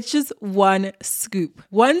 It's just one scoop.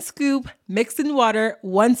 One scoop mixed in water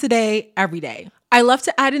once a day, every day. I love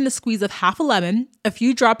to add in a squeeze of half a lemon, a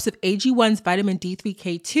few drops of AG1's vitamin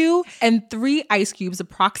D3K2, and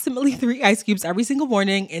approximately three ice cubes every single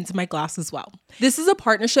morning into my glass as well. This is a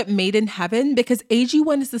partnership made in heaven because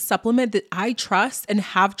AG1 is the supplement that I trust and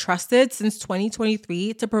have trusted since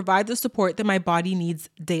 2023 to provide the support that my body needs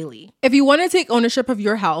daily. If you want to take ownership of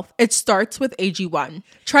your health, it starts with AG1.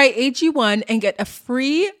 Try AG1 and get a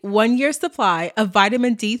free 1-year supply of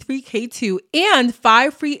vitamin D3K2 and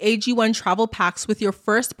 5 free AG1 travel packs with your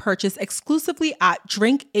first purchase exclusively at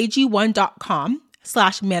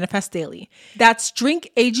drinkag1.com/manifestdaily. That's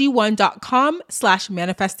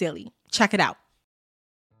drinkag1.com/manifestdaily. Check it out.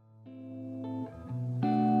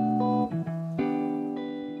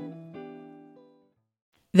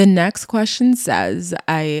 The next question says,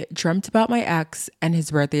 I dreamt about my ex and his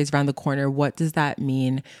birthday is around the corner. What does that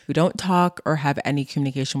mean? We don't talk or have any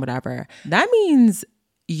communication, whatever. That means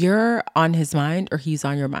you're on his mind or he's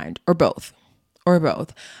on your mind, or both.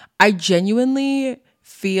 I genuinely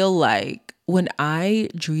feel like when I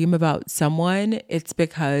dream about someone, it's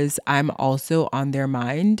because I'm also on their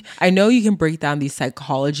mind. I know you can break down the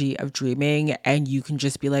psychology of dreaming and you can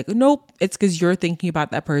just be like, nope, it's because you're thinking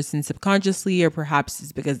about that person subconsciously, or perhaps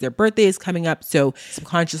it's because their birthday is coming up. So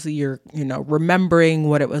subconsciously you're, remembering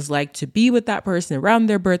what it was like to be with that person around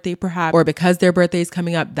their birthday, perhaps, or because their birthday is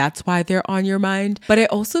coming up, that's why they're on your mind. But I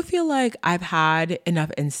also feel like I've had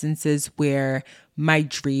enough instances where my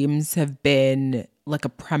dreams have been like a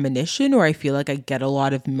premonition, or I feel like I get a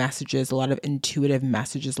lot of messages, a lot of intuitive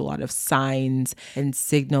messages, a lot of signs and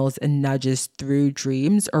signals and nudges through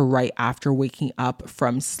dreams or right after waking up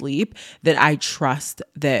from sleep, that I trust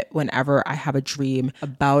that whenever I have a dream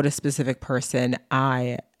about a specific person,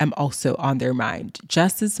 I am also on their mind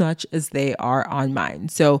just as much as they are on mine.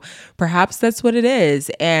 So perhaps that's what it is.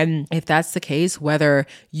 And if that's the case, whether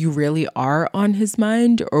you really are on his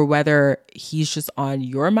mind or whether he's just on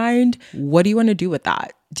your mind, what do you want to do with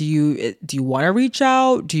that? Do you want to reach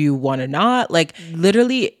out? Do you want to not? Like,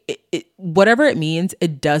 literally, whatever it means,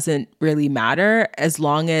 it doesn't really matter but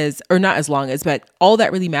all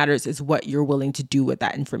that really matters is what you're willing to do with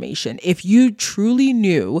that information. If you truly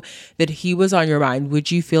knew that he was on your mind,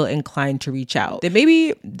 would you feel inclined to reach out? Then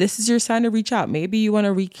maybe this is your sign to reach out. Maybe you want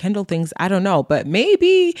to rekindle things. I don't know. But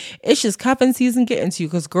maybe it's just cuffing season getting to you.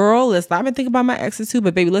 Because girl, listen, I've been thinking about my exes too.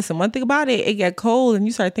 But baby, listen, one thing about it get cold and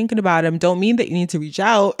you start thinking about him, don't mean that you need to reach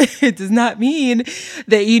out. It does not mean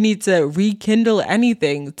that you need to rekindle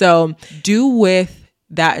anything. So do with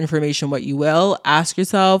that information what you will. Ask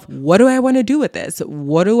yourself, what do I want to do with this?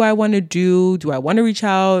 What do I want to do? Do I want to reach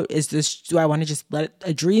out? Do I want to just let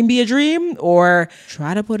a dream be a dream, or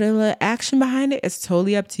try to put a little action behind it? It's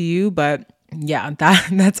totally up to you. But yeah,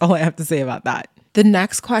 that's all I have to say about that. The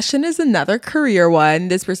next question is another career one.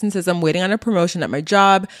 This person says, I'm waiting on a promotion at my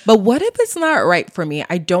job, but what if it's not right for me?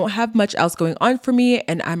 I don't have much else going on for me,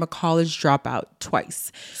 and I'm a college dropout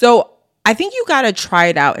twice. So I think you got to try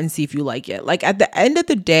it out and see if you like it. Like, at the end of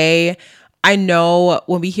the day, I know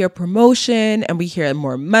when we hear promotion and we hear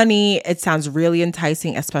more money, it sounds really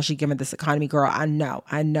enticing, especially given this economy, girl. I know.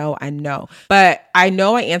 But I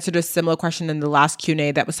know I answered a similar question in the last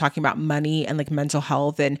Q&A that was talking about money and like mental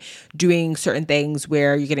health and doing certain things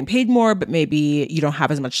where you're getting paid more, but maybe you don't have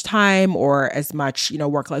as much time or as much,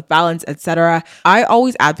 work-life balance, etc. I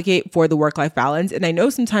always advocate for the work-life balance. And I know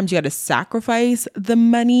sometimes you got to sacrifice the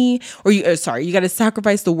money you got to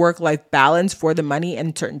sacrifice the work-life balance for the money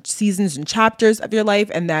in certain seasons and chapters of your life,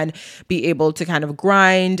 and then be able to kind of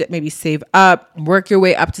grind, maybe save up, work your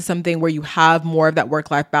way up to something where you have more of that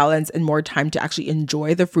work-life balance and more time to actually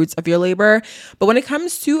enjoy the fruits of your labor. But when it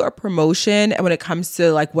comes to a promotion and when it comes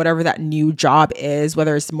to like whatever that new job is,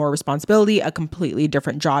 whether it's more responsibility, a completely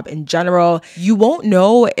different job in general, you won't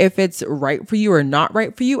know if it's right for you or not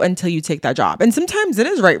right for you until you take that job. And sometimes it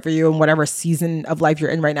is right for you in whatever season of life you're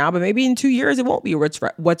in right now, but maybe in 2 years it won't be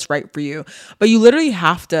what's right for you. But you literally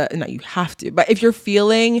have to, not you have to, but if you're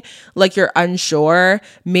feeling like you're unsure,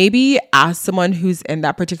 maybe ask someone who's in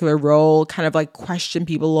that particular role, kind of like question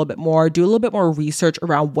people a little bit more, do a little bit more research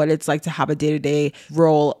around what it's like to have a day-to-day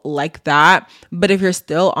role like that. But if you're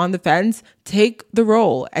still on the fence, take the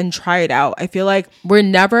role and try it out. I feel like we're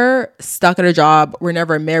never stuck at a job. We're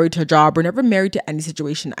never married to a job. We're never married to any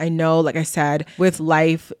situation. I know, like I said, with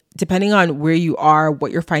life, depending on where you are,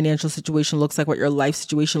 what your financial situation looks like, what your life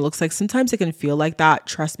situation looks like, sometimes it can feel like that.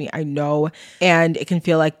 Trust me, I know. And it can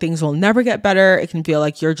feel like things will never get better. It can feel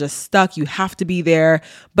like you're just stuck. You have to be there,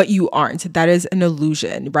 but you aren't. That is an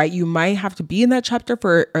illusion, right? You might have to be in that chapter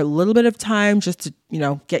for a little bit of time just to,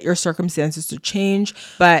 get your circumstances to change.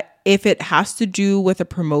 But if it has to do with a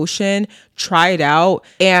promotion, try it out.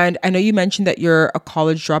 And I know you mentioned that you're a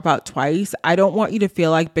college dropout twice. I don't want you to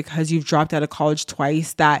feel like because you've dropped out of college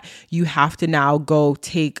twice that you have to now go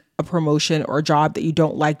take a promotion or a job that you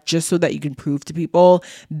don't like just so that you can prove to people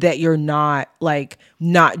that you're not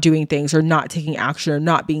doing things or not taking action or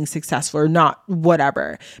not being successful or not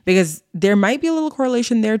whatever. Because there might be a little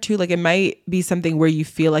correlation there too. Like it might be something where you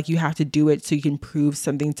feel like you have to do it so you can prove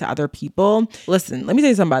something to other people. Listen, let me tell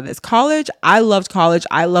you something about this. College, I loved college.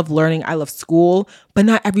 I love learning. I love school, but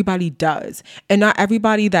not everybody does. And not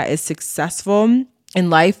everybody that is successful in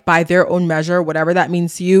life by their own measure, whatever that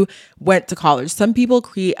means to you, went to college. Some people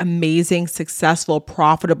create amazing, successful,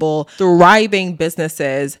 profitable, thriving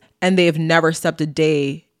businesses, and they've never stepped a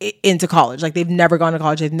day into college. Like they've never gone to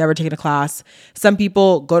college. They've never taken a class. Some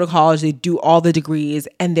people go to college, they do all the degrees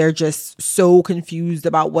and they're just so confused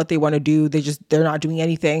about what they want to do. They're not doing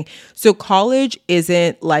anything. So college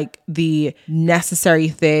isn't like the necessary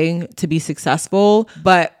thing to be successful,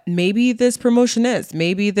 but maybe this promotion is,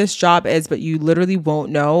 maybe this job is, but you literally won't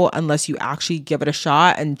know unless you actually give it a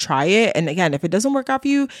shot and try it. And again, if it doesn't work out for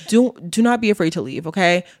you, do not be afraid to leave.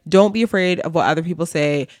 Okay. Don't be afraid of what other people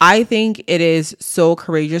say. I think it is so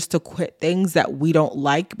courageous to quit things that we don't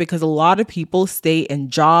like, because a lot of people stay in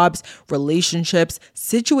jobs, relationships,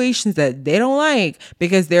 situations that they don't like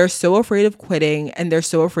because they're so afraid of quitting and they're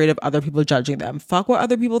so afraid of other people judging them. Fuck what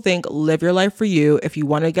other people think. Live your life for you. If you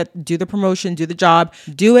want to do the promotion, do the job,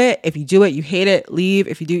 do it. If you do it, you hate it, leave.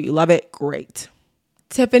 If you do it, you love it, great.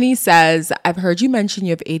 Tiffany says, I've heard you mention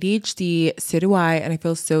you have ADHD, so do I, and I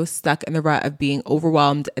feel so stuck in the rut of being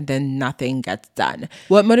overwhelmed and then nothing gets done.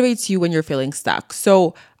 What motivates you when you're feeling stuck?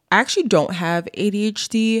 So I actually don't have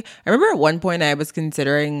ADHD. I remember at one point I was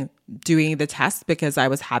considering doing the test because I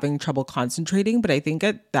was having trouble concentrating, but I think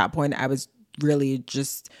at that point I was really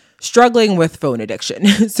just struggling with phone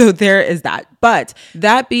addiction. So there is that. But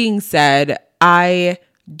that being said, I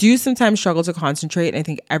do sometimes struggle to concentrate, and I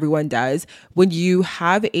think everyone does. When you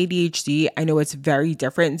have ADHD, I know it's very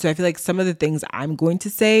different. So I feel like some of the things I'm going to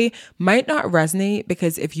say might not resonate,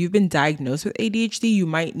 because if you've been diagnosed with ADHD, you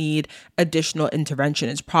might need additional intervention.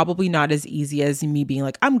 It's probably not as easy as me being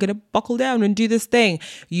like, I'm going to buckle down and do this thing.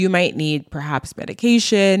 You might need perhaps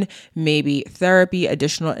medication, maybe therapy,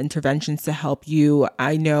 additional interventions to help you.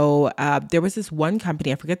 I know there was this one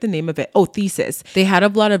company, I forget the name of it. Oh, Thesis. They had a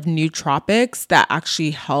lot of nootropics that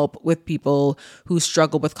actually help with people who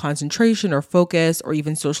struggle with concentration or focus or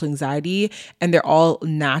even social anxiety. And they're all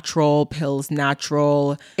natural pills,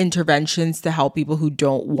 natural interventions to help people who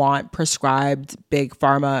don't want prescribed big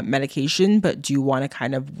pharma medication, but do want to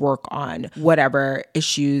kind of work on whatever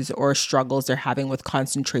issues or struggles they're having with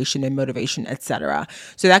concentration and motivation, etc.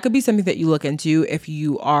 So that could be something that you look into if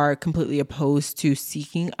you are completely opposed to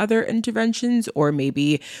seeking other interventions, or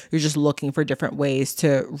maybe you're just looking for different ways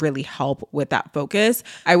to really help with that focus.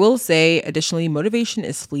 this. I will say, additionally, motivation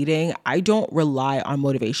is fleeting. I don't rely on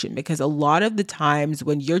motivation because a lot of the times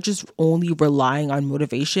when you're just only relying on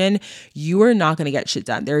motivation, you are not going to get shit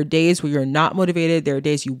done. There are days where you're not motivated. There are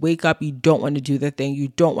days you wake up, you don't want to do the thing. You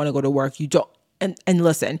don't want to go to work. You don't. And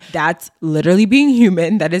listen, that's literally being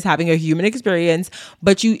human. That is having a human experience.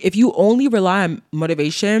 But if you only rely on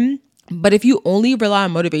motivation,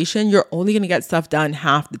 you're only going to get stuff done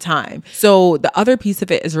half the time. So the other piece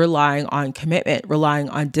of it is relying on commitment, relying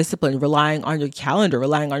on discipline, relying on your calendar,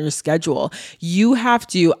 relying on your schedule. You have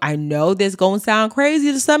to, I know this going to sound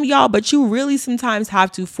crazy to some of y'all, but you really sometimes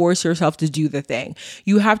have to force yourself to do the thing.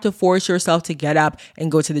 You have to force yourself to get up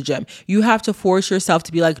and go to the gym. You have to force yourself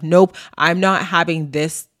to be like, nope, I'm not having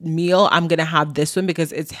this meal. I'm going to have this one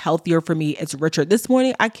because it's healthier for me. It's richer. This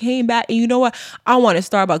morning I came back and you know what? I want a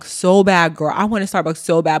Starbucks so bad, girl. I want a Starbucks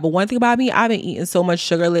so bad. But one thing about me, I've been eating so much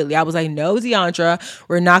sugar lately. I was like, no, Deandra,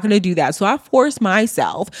 we're not going to do that. So I forced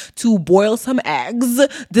myself to boil some eggs.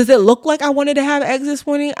 Does it look like I wanted to have eggs this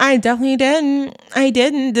morning? I definitely didn't.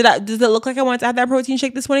 Does it look like I wanted to have that protein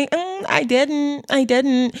shake this morning? I didn't.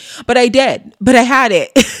 But I did. But I had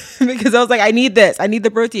it because I was like, I need this. I need the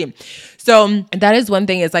protein. So that is one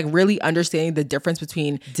thing, is like really understanding the difference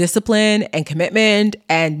between discipline and commitment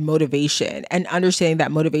and motivation, and understanding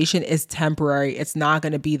that motivation is temporary. It's not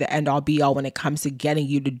going to be the end all be all when it comes to getting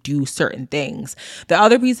you to do certain things. The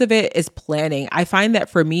other piece of it is planning. I find that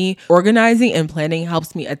for me, organizing and planning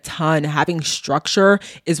helps me a ton. Having structure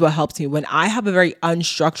is what helps me. When I have a very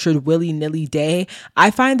unstructured, willy-nilly day,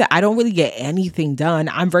 I find that I don't really get anything done.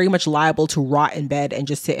 I'm very much liable to rot in bed and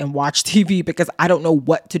just sit and watch TV because I don't know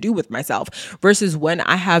what to do with myself. Versus when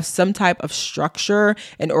I have some type of structure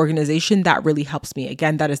and organization, that really helps me.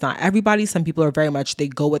 Again, that is not everybody. Some people are very much, they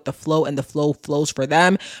go with the flow and the flow flows for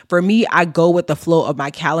them. For me, I go with the flow of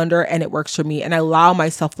my calendar and it works for me. And I allow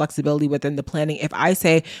myself flexibility within the planning. If I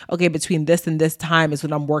say, okay, between this and this time is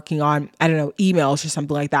when I'm working on, I don't know, emails or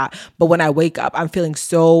something like that. But when I wake up, I'm feeling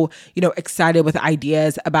so, excited with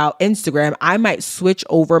ideas about Instagram, I might switch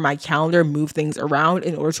over my calendar, move things around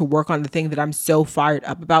in order to work on the thing that I'm so fired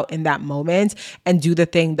up about in that moment and do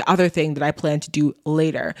the other thing that I plan to do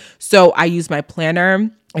later. So I use my planner.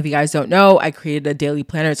 If you guys don't know, I created a daily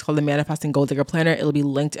planner. It's called the Manifesting Gold Digger Planner. It'll be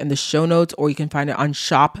linked in the show notes, or you can find it on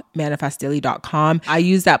shopmanifestdaily.com. I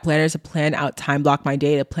use that planner to plan out, time block my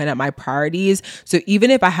day, to plan out my priorities. So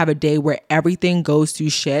even if I have a day where everything goes to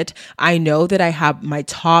shit, I know that I have my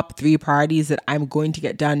top 3 priorities that I'm going to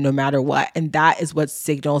get done no matter what. And that is what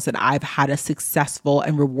signals that I've had a successful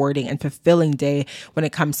and rewarding and fulfilling day when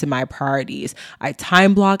it comes to my priorities. I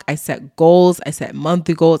time block, I set goals, I set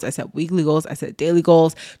monthly goals, I set weekly goals, I set daily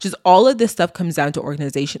goals. Just all of this stuff comes down to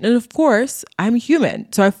organization. And of course, I'm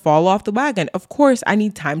human, so I fall off the wagon. Of course, I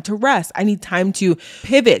need time to rest. I need time to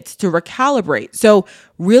pivot, to recalibrate. So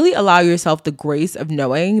really allow yourself the grace of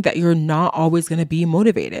knowing that you're not always going to be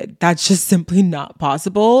motivated. That's just simply not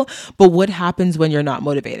possible. But what happens when you're not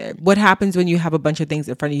motivated? What happens when you have a bunch of things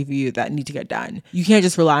in front of you that need to get done? You can't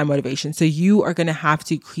just rely on motivation. So you are going to have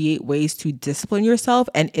to create ways to discipline yourself.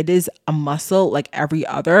 And it is a muscle like every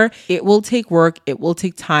other. It will take work. It will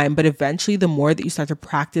take time. But eventually, the more that you start to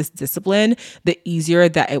practice discipline, the easier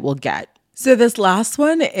that it will get. So this last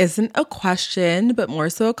one isn't a question, but more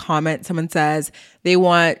so a comment. Someone says they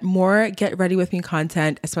want more get ready with me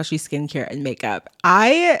content, especially skincare and makeup.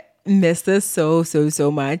 I miss this so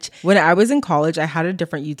much. When I was in college, I had a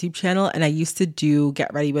different YouTube channel and I used to do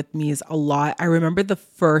get ready with me's a lot. I remember the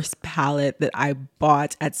first palette that I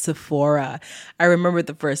bought at Sephora. I remember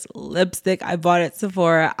the first lipstick I bought at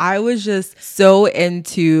Sephora. I was just so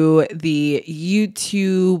into the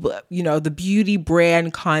YouTube, the beauty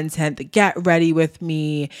brand content, the get ready with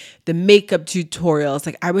me, the makeup tutorials.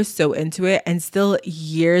 Like I was so into it. And still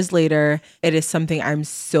years later, it is something I'm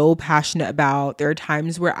so passionate about. There are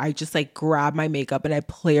times where I just like grab my makeup and I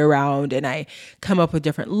play around and I come up with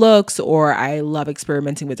different looks, or I love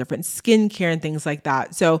experimenting with different skincare and things like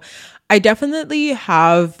that. So I definitely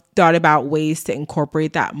have thought about ways to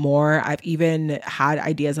incorporate that more. I've even had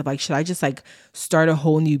ideas of like, should I just like start a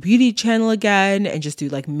whole new beauty channel again and just do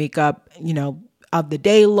like makeup, of the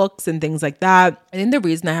day looks and things like that. I think the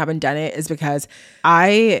reason I haven't done it is because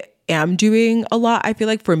I am doing a lot. I feel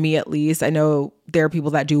like for me, at least, I know there are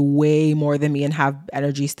people that do way more than me and have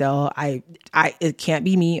energy still. It can't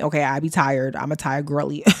be me. Okay. I be tired. I'm a tired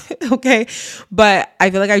girly. Okay. But I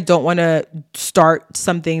feel like I don't want to start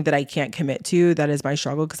something that I can't commit to. That is my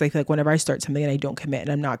struggle. Cause I feel like whenever I start something and I don't commit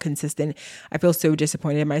and I'm not consistent, I feel so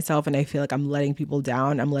disappointed in myself. And I feel like I'm letting people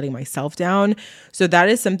down. I'm letting myself down. So that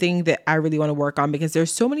is something that I really want to work on, because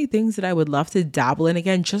there's so many things that I would love to dabble in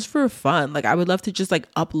again, just for fun. Like I would love to just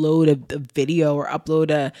like upload a video or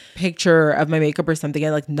upload a picture of my makeup or something,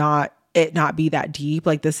 and like not be that deep.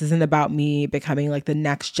 Like this isn't about me becoming like the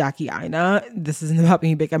next Jackie Aina. This isn't about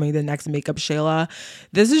me becoming the next makeup Shayla.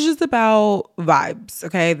 This is just about vibes.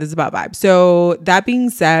 Okay. This is about vibes. So that being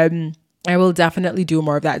said, I will definitely do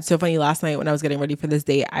more of that. It's so funny, last night when I was getting ready for this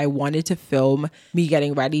date, I wanted to film me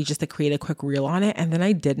getting ready just to create a quick reel on it. And then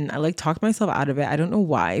I didn't. I like talked myself out of it. I don't know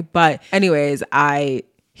why. But anyways, I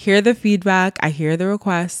hear the feedback, I hear the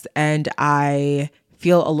request, and I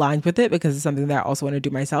feel aligned with it because it's something that I also want to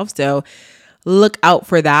do myself. So look out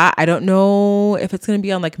for that. I don't know if it's going to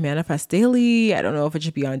be on like Manifest Daily. I don't know if it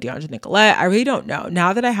should be on DeAndre Nicolette. I really don't know.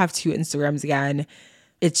 Now that I have 2 Instagrams again,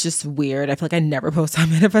 it's just weird. I feel like I never post on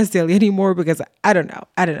Manifest Daily anymore because I don't know.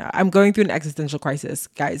 I'm going through an existential crisis,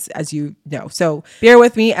 guys, as you know. So bear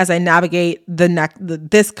with me as I navigate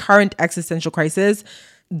this current existential crisis,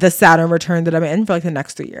 the Saturn return that I'm in for like the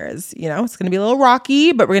next 3 years. You know, it's going to be a little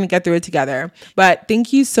rocky, but we're going to get through it together. But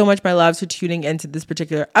thank you so much, my loves, for tuning into this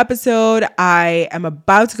particular episode. I am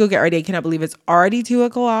about to go get ready. I cannot believe it's already 2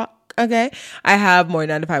 o'clock. Okay. I have more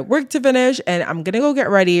 9 to 5 work to finish, and I'm going to go get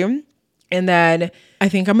ready. And then I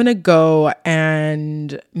think I'm going to go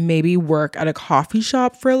and maybe work at a coffee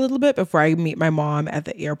shop for a little bit before I meet my mom at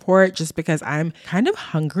the airport, just because I'm kind of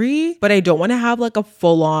hungry, but I don't want to have like a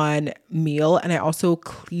full-on meal. And I also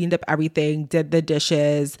cleaned up everything, did the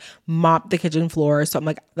dishes, mopped the kitchen floor. So I'm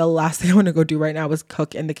like, the last thing I want to go do right now is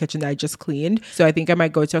cook in the kitchen that I just cleaned. So I think I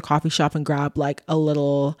might go to a coffee shop and grab like a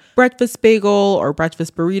little breakfast bagel or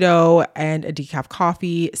breakfast burrito and a decaf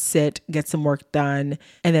coffee, sit, get some work done,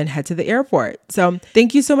 and then head to the airport. So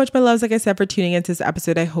thank you so much, my loves, like I said, for tuning into this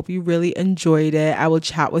episode. I hope you really enjoyed it. I will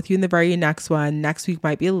chat with you in the very next one. Next week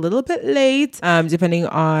might be a little bit late, depending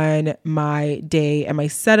on my day and my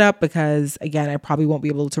setup, because again, I probably won't be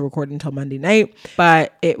able to record until Monday night,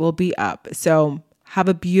 but it will be up. So have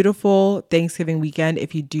a beautiful Thanksgiving weekend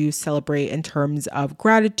if you do celebrate in terms of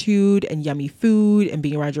gratitude and yummy food and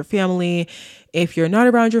being around your family. If you're not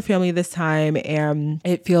around your family this time and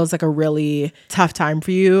it feels like a really tough time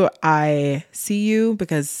for you, I see you,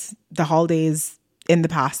 because the holidays in the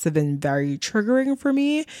past have been very triggering for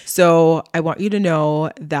me. So I want you to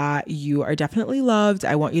know that you are definitely loved.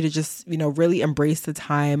 I want you to just, really embrace the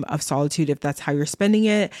time of solitude if that's how you're spending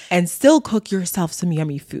it, and still cook yourself some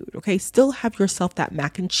yummy food. Okay. Still have yourself that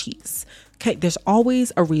mac and cheese. Okay. There's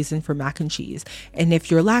always a reason for mac and cheese. And if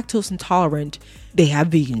you're lactose intolerant, they have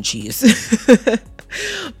vegan cheese.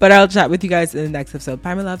 But I'll chat with you guys in the next episode.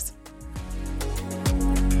 Bye, my loves.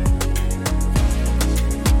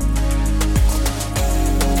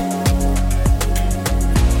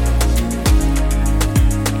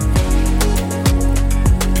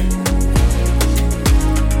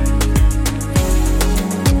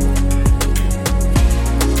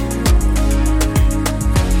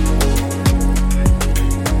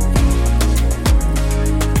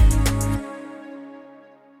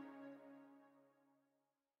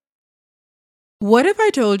 What if I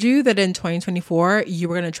told you that in 2024, you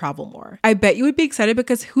were going to travel more? I bet you would be excited,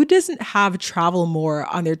 because who doesn't have travel more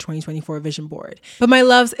on their 2024 vision board? But my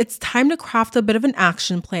loves, it's time to craft a bit of an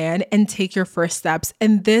action plan and take your first steps.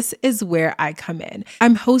 And this is where I come in.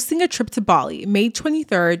 I'm hosting a trip to Bali, May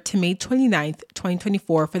 23rd to May 29th,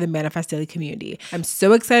 2024 for the Manifest Daily community. I'm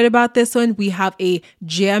so excited about this one. We have a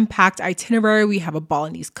jam-packed itinerary. We have a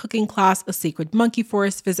Balinese cooking class, a sacred monkey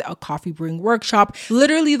forest visit, a coffee brewing workshop,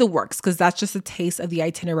 literally the works, because that's just a taste of the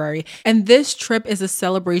itinerary. And this trip is a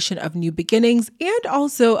celebration of new beginnings and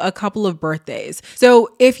also a couple of birthdays. So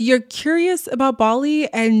if you're curious about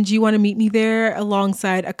Bali and you want to meet me there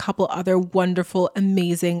alongside a couple other wonderful,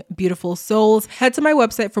 amazing, beautiful souls, head to my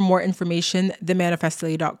website for more information,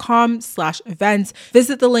 themanifestdaily.com/events.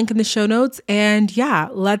 Visit the link in the show notes, and yeah,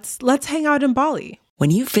 let's hang out in Bali. When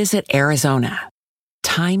you visit Arizona,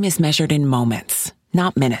 time is measured in moments,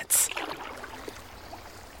 not minutes.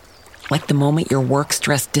 Like the moment your work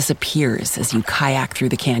stress disappears as you kayak through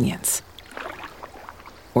the canyons.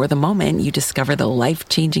 Or the moment you discover the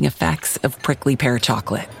life-changing effects of prickly pear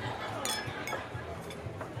chocolate.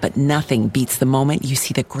 But nothing beats the moment you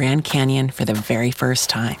see the Grand Canyon for the very first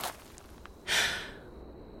time.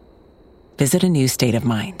 Visit a new state of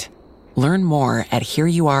mind. Learn more at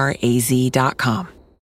hereyouareaz.com.